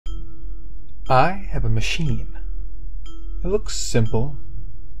I have a machine. It looks simple,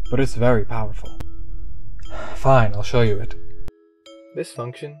 but it's very powerful. Fine, I'll show you it. This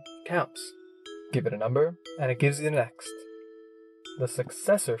function counts. Give it a number, and it gives you the next. The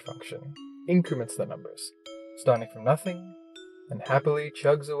successor function increments the numbers, starting from nothing, and happily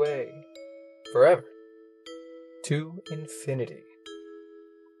chugs away, forever, to infinity.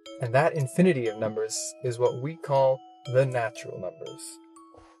 And that infinity of numbers is what we call the natural numbers.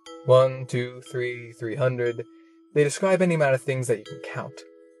 1, 2, 3, 300, they describe any amount of things that you can count.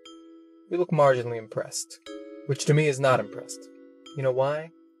 We look marginally impressed, which to me is not impressed. You know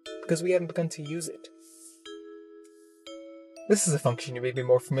why? Because we haven't begun to use it. This is a function you may be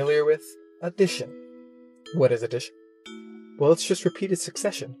more familiar with, addition. What is addition? Well, it's just repeated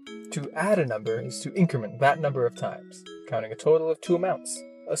succession. To add a number is to increment that number of times, counting a total of two amounts,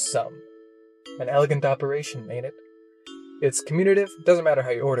 a sum. An elegant operation, ain't it? It's commutative, doesn't matter how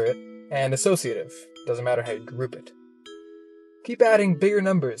you order it, and associative, doesn't matter how you group it. Keep adding bigger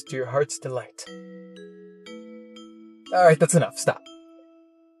numbers to your heart's delight. Alright, that's enough, stop.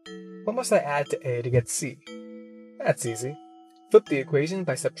 What must I add to A to get C? That's easy. Flip the equation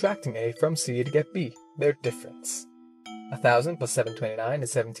by subtracting A from C to get B, their difference. 1,000 plus 729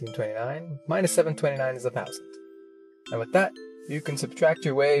 is 1729, minus 729 is 1,000. And with that, you can subtract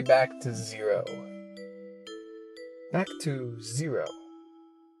your way back to 0. Back to 0.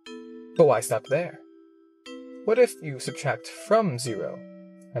 But why stop there? What if you subtract from 0?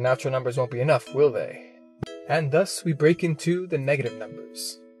 And natural numbers won't be enough, will they? And thus we break into the negative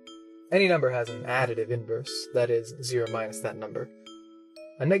numbers. Any number has an additive inverse, that is, 0 minus that number.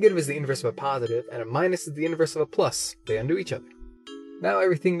 A negative is the inverse of a positive, and a minus is the inverse of a plus. They undo each other. Now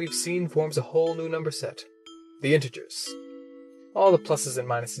everything we've seen forms a whole new number set. The integers. All the pluses and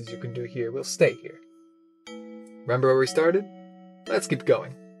minuses you can do here will stay here. Remember where we started? Let's keep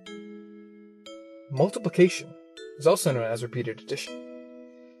going. Multiplication is also known as repeated addition.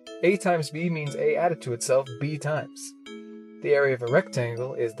 A times B means A added to itself B times. The area of a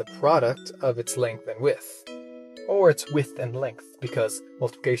rectangle is the product of its length and width, or its width and length, because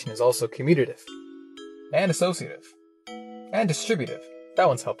multiplication is also commutative, and associative, and distributive. That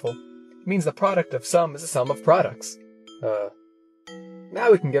one's helpful. It means the product of sum is a sum of products.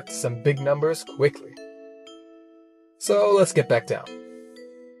 Now we can get to some big numbers quickly. So let's get back down.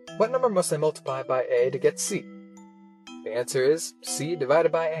 What number must I multiply by A to get C? The answer is C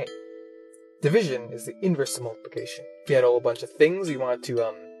divided by A. Division is the inverse of multiplication. If you had a whole bunch of things you wanted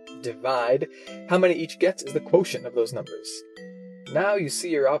to divide, how many each gets is the quotient of those numbers. Now you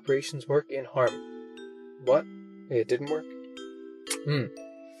see your operations work in harmony. What? It didn't work?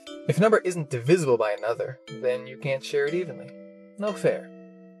 If a number isn't divisible by another, then you can't share it evenly. No fair.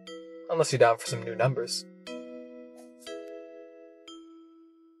 Unless you're down for some new numbers.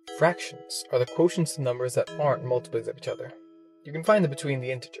 Fractions are the quotients of numbers that aren't multiples of each other. You can find them between the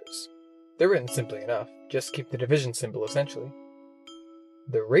integers. They're written simply enough, just keep the division symbol essentially.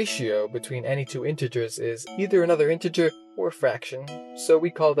 The ratio between any two integers is either another integer or a fraction, so we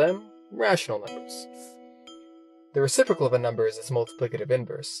call them rational numbers. The reciprocal of a number is its multiplicative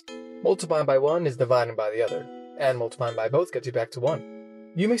inverse. Multiplying by one is dividing by the other, and multiplying by both gets you back to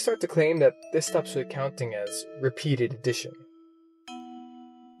 1. You may start to claim that this stops really counting as repeated addition.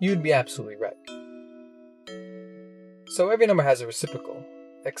 You'd be absolutely right. So every number has a reciprocal,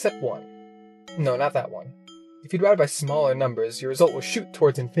 except 1. No, not that one. If you divide by smaller numbers, your result will shoot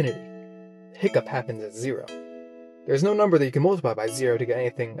towards infinity. The hiccup happens at 0. There's no number that you can multiply by 0 to get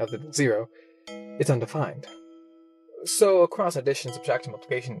anything other than 0. It's undefined. So across addition, subtraction,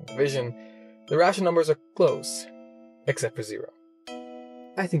 multiplication, and division, the rational numbers are closed, except for 0.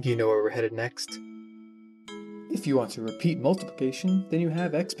 I think you know where we're headed next. If you want to repeat multiplication, then you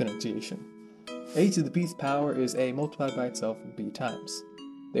have exponentiation. A to the bth power is A multiplied by itself B times.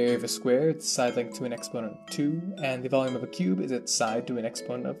 The area of a square is its side length to an exponent of 2, and the volume of a cube is its side to an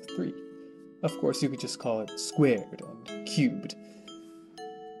exponent of 3. Of course, you could just call it squared and cubed.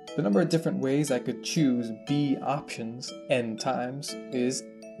 The number of different ways I could choose B options n times is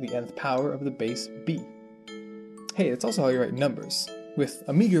the nth power of the base B. Hey, that's also how you write numbers. With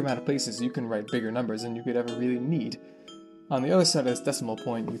a meager amount of places, you can write bigger numbers than you could ever really need. On the other side of this decimal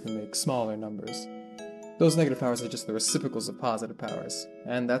point, you can make smaller numbers. Those negative powers are just the reciprocals of positive powers,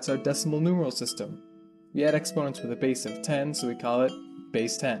 and that's our decimal numeral system. We add exponents with a base of 10, so we call it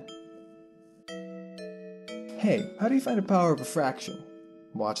base 10. Hey, how do you find the power of a fraction?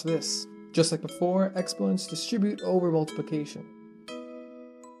 Watch this. Just like before, exponents distribute over multiplication.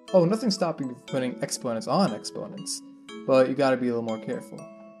 Oh, nothing's stopping you from putting exponents on exponents, but you gotta be a little more careful.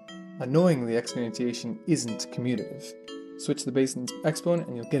 Annoyingly, exponentiation isn't commutative. Switch the base and exponent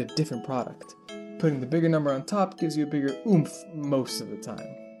and you'll get a different product. putting the bigger number on top gives you a bigger oomph most of the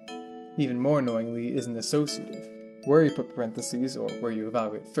time. Even more annoyingly is an associative. Where you put parentheses, or where you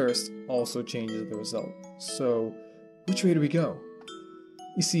evaluate first, also changes the result. So, which way do we go?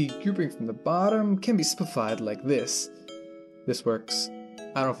 You see, grouping from the bottom can be simplified like this. This works.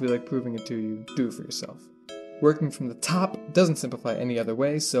 I don't feel like proving it to you, do it for yourself. Working from the top doesn't simplify any other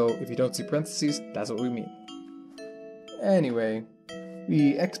way, so if you don't see parentheses, that's what we mean. Anyway,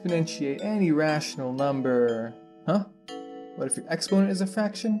 we exponentiate any rational number. Huh? What if your exponent is a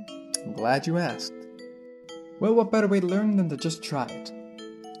fraction? I'm glad you asked. Well, what better way to learn than to just try it?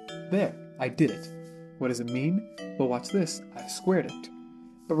 There, I did it. What does it mean? Well, watch this, I squared it.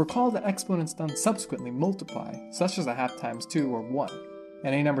 But recall that exponents done subsequently multiply, such as a half times 2 or 1,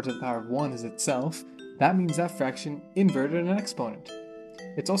 and any number to the power of 1 is itself. That means that fraction inverted an exponent.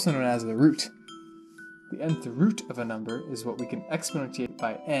 It's also known as the root. The nth root of a number is what we can exponentiate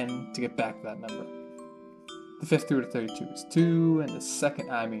by n to get back to that number. The fifth root of 32 is 2, and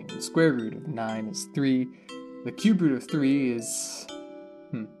the square root of 9 is 3. The cube root of 3 is...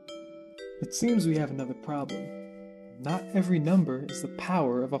 It seems we have another problem. Not every number is the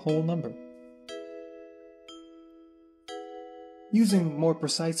power of a whole number. Using more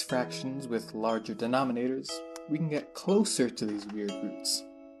precise fractions with larger denominators, we can get closer to these weird roots.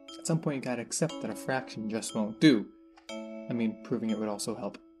 At some point you gotta accept that a fraction just won't do. I mean, proving it would also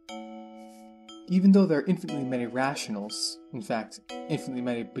help. Even though there are infinitely many rationals, in fact, infinitely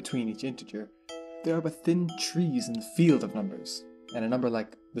many between each integer, there are but thin trees in the field of numbers, and a number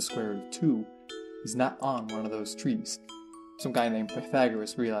like the square root of 2 is not on one of those trees. Some guy named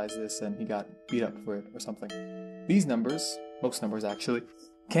Pythagoras realized this and he got beat up for it or something. These numbers, most numbers actually,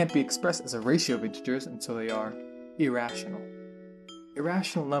 can't be expressed as a ratio of integers until they are irrational.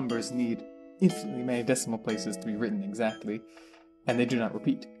 Irrational numbers need infinitely many decimal places to be written exactly, and they do not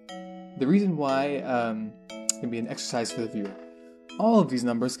repeat. The reason why can be an exercise for the viewer. All of these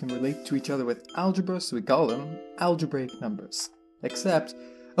numbers can relate to each other with algebra, so we call them algebraic numbers. Except,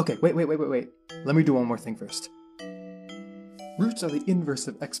 okay, wait. Let me do one more thing first. Roots are the inverse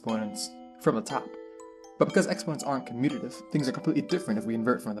of exponents from the top. But because exponents aren't commutative, things are completely different if we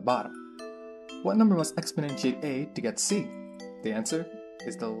invert from the bottom. What number must exponentiate a to get c? The answer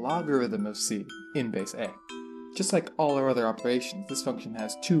is the logarithm of c in base a. Just like all our other operations, this function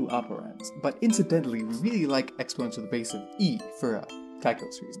has two operands, but incidentally, we really like exponents with the base of e for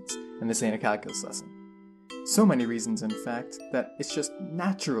calculus reasons, and this ain't a calculus lesson. So many reasons, in fact, that it's just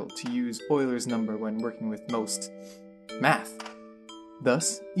natural to use Euler's number when working with most math.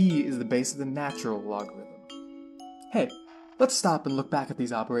 Thus, e is the base of the natural logarithm. Hey, let's stop and look back at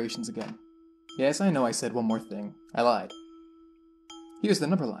these operations again. Yes, I know I said one more thing. I lied. Here's the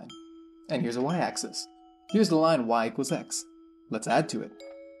number line, and here's a y-axis. Here's the line y equals x. Let's add to it.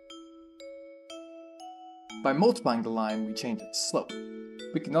 By multiplying the line, we change its slope.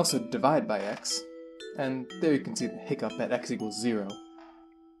 We can also divide by x, and there you can see the hiccup at x equals 0.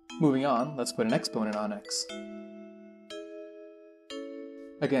 Moving on, let's put an exponent on x.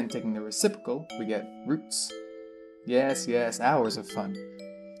 Again, taking the reciprocal, we get roots. Yes, hours of fun.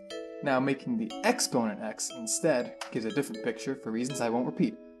 Now making the exponent x instead gives a different picture for reasons I won't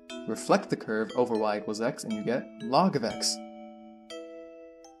repeat. Reflect the curve over y equals x and you get log of x.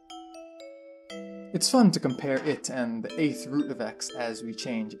 It's fun to compare it and the 8th root of x as we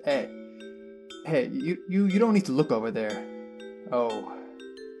change a. Hey, you don't need to look over there. Oh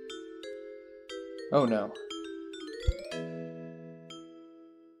no.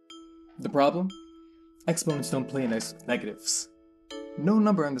 The problem? Exponents don't play nice with negatives. No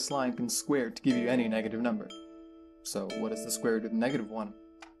number on this line can square to give you any negative number. So what is the square root of -1?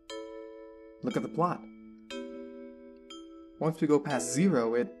 Look at the plot. Once we go past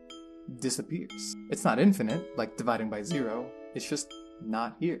 0, it disappears. It's not infinite, like dividing by 0, it's just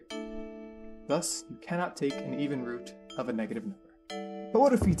not here. Thus, you cannot take an even root of a negative number. But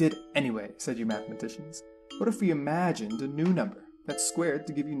what if we did anyway, said you mathematicians? What if we imagined a new number that's squared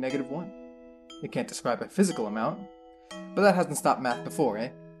to give you -1? It can't describe a physical amount, but that hasn't stopped math before, eh?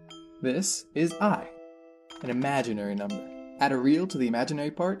 This is I, an imaginary number. Add a real to the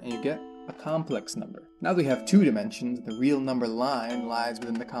imaginary part and you get a complex number. Now that we have 2 dimensions, the real number line lies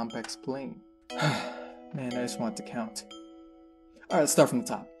within the complex plane. Man, I just want to count. Alright, let's start from the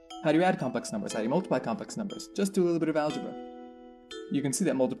top. How do you add complex numbers? How do you multiply complex numbers? Just do a little bit of algebra. You can see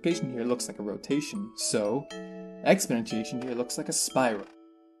that multiplication here looks like a rotation, so exponentiation here looks like a spiral.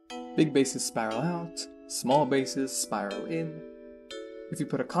 Big bases spiral out, small bases spiral in. If you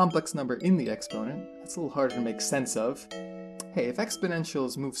put a complex number in the exponent, that's a little harder to make sense of. Hey, if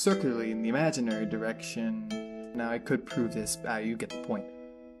exponentials move circularly in the imaginary direction... Now I could prove this, you get the point.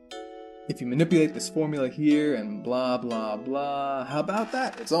 If you manipulate this formula here and blah blah blah, how about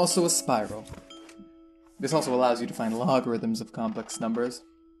that? It's also a spiral. This also allows you to find logarithms of complex numbers.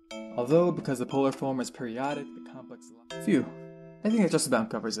 Although, because the polar form is periodic, the complex... Phew, I think that just about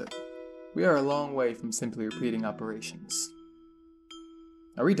covers it. We are a long way from simply repeating operations.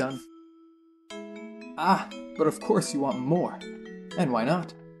 Are we done? Ah, but of course you want more. And why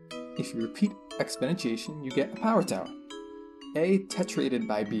not? If you repeat exponentiation, you get a power tower. A tetrated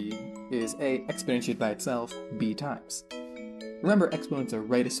by b is a exponentiated by itself b times. Remember, exponents are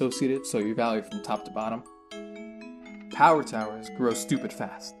right associative, so you value from top to bottom. Power towers grow stupid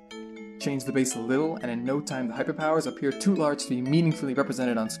fast. Change the base a little, and in no time the hyperpowers appear too large to be meaningfully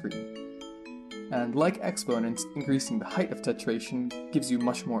represented on screen. And like exponents, increasing the height of tetration gives you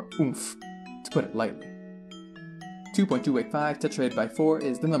much more oomph, to put it lightly. 2.285 tetrated by 4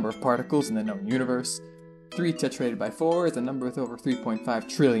 is the number of particles in the known universe. 3 tetrated by 4 is a number with over 3.5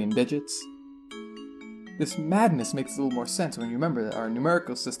 trillion digits. This madness makes a little more sense when you remember that our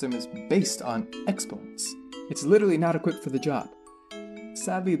numerical system is based on exponents. It's literally not equipped for the job.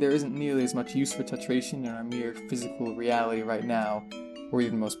 Sadly, there isn't nearly as much use for tetration in our mere physical reality right now, or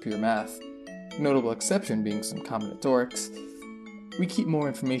even most pure math. Notable exception being some combinatorics. We keep more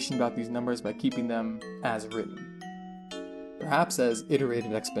information about these numbers by keeping them as written. Perhaps as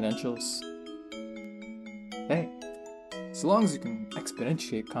iterated exponentials. Hey, so long as you can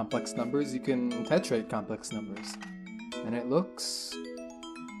exponentiate complex numbers, you can tetrate complex numbers. And it looks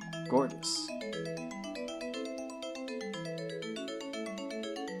gorgeous.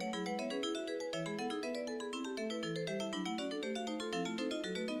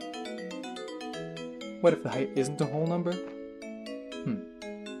 What if the height isn't a whole number?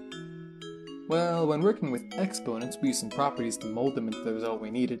 Well, when working with exponents, we use some properties to mold them into the result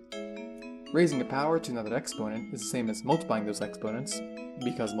we needed. Raising a power to another exponent is the same as multiplying those exponents,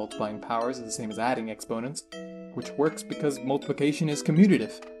 because multiplying powers is the same as adding exponents, which works because multiplication is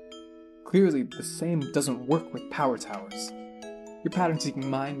commutative. Clearly, the same doesn't work with power towers. Your pattern-seeking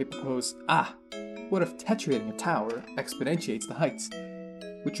mind may propose, what if tetrating a tower exponentiates the heights?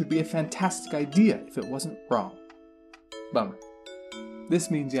 Which would be a fantastic idea if it wasn't wrong. Bummer. This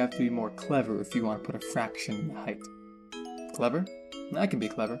means you have to be more clever if you want to put a fraction in the height. Clever? I can be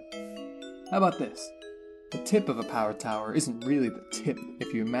clever. How about this? The tip of a power tower isn't really the tip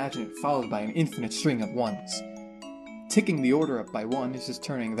if you imagine it followed by an infinite string of ones. Ticking the order up by 1 is just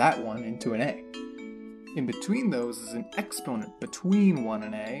turning that 1 into an A. In between those is an exponent between 1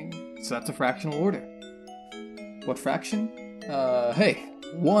 and A, so that's a fractional order. What fraction? Hey,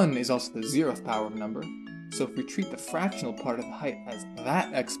 1 is also the 0th power of a number, so if we treat the fractional part of the height as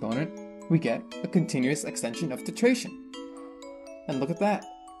that exponent, we get a continuous extension of tetration. And look at that.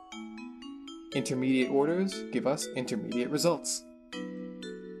 Intermediate orders give us intermediate results.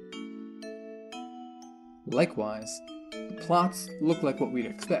 Likewise, the plots look like what we'd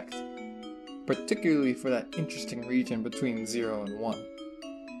expect, particularly for that interesting region between 0 and 1.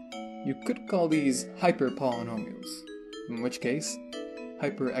 You could call these hyperpolynomials, in which case,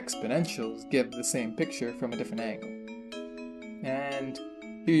 hyperexponentials give the same picture from a different angle. And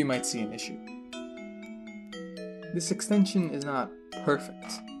here you might see an issue. This extension is not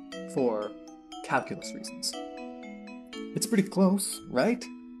perfect for calculus reasons. It's pretty close, right?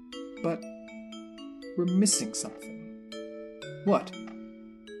 But we're missing something. What?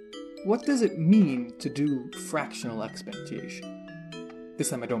 What does it mean to do fractional exponentiation?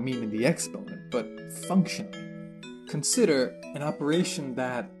 This time I don't mean in the exponent, but functionally. Consider an operation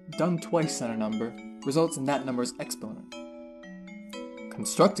that, done twice on a number, results in that number's exponent.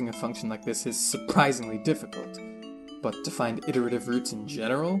 Constructing a function like this is surprisingly difficult, but to find iterative roots in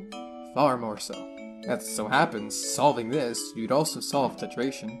general, far more so. As it so happens, solving this, you'd also solve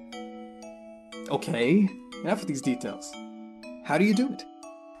tetration. Okay, enough with these details. How do you do it?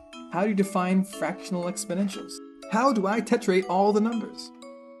 How do you define fractional exponentials? How do I tetrate all the numbers?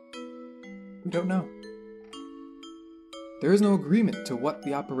 We don't know. There is no agreement to what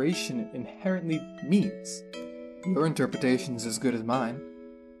the operation inherently means. Your interpretation is as good as mine.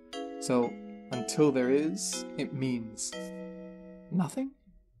 So, until there is, it means nothing?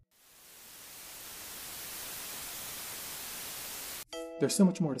 There's so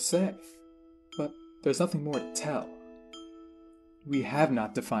much more to say, but there's nothing more to tell. We have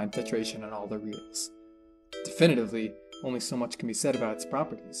not defined tetration on all the reals. Definitively, only so much can be said about its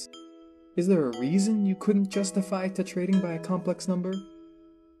properties. Is there a reason you couldn't justify tetrating by a complex number?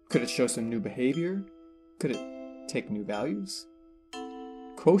 Could it show some new behavior? Could it take new values?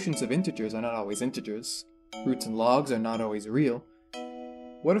 Quotients of integers are not always integers. Roots and logs are not always real.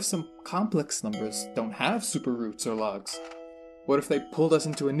 What if some complex numbers don't have superroots or logs? What if they pulled us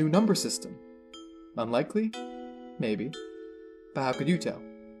into a new number system? Unlikely? Maybe. But how could you tell?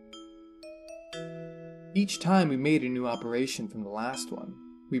 Each time we made a new operation from the last one,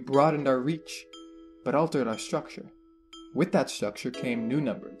 we broadened our reach, but altered our structure. With that structure came new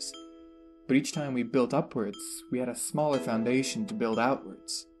numbers. But each time we built upwards, we had a smaller foundation to build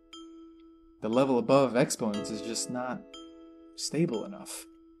outwards. The level above exponents is just not stable enough.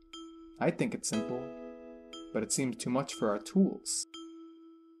 I think it's simple, but it seems too much for our tools.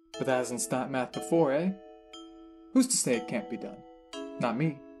 But that hasn't stopped math before, eh? Who's to say it can't be done? Not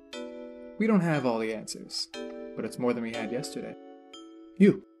me. We don't have all the answers, but it's more than we had yesterday.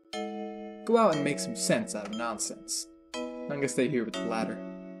 You. Go out and make some sense out of nonsense. I'm gonna stay here with the ladder.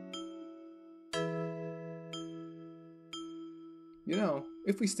 You know,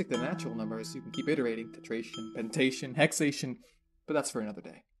 if we stick to natural numbers, you can keep iterating, tetration, pentation, hexation, but that's for another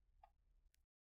day.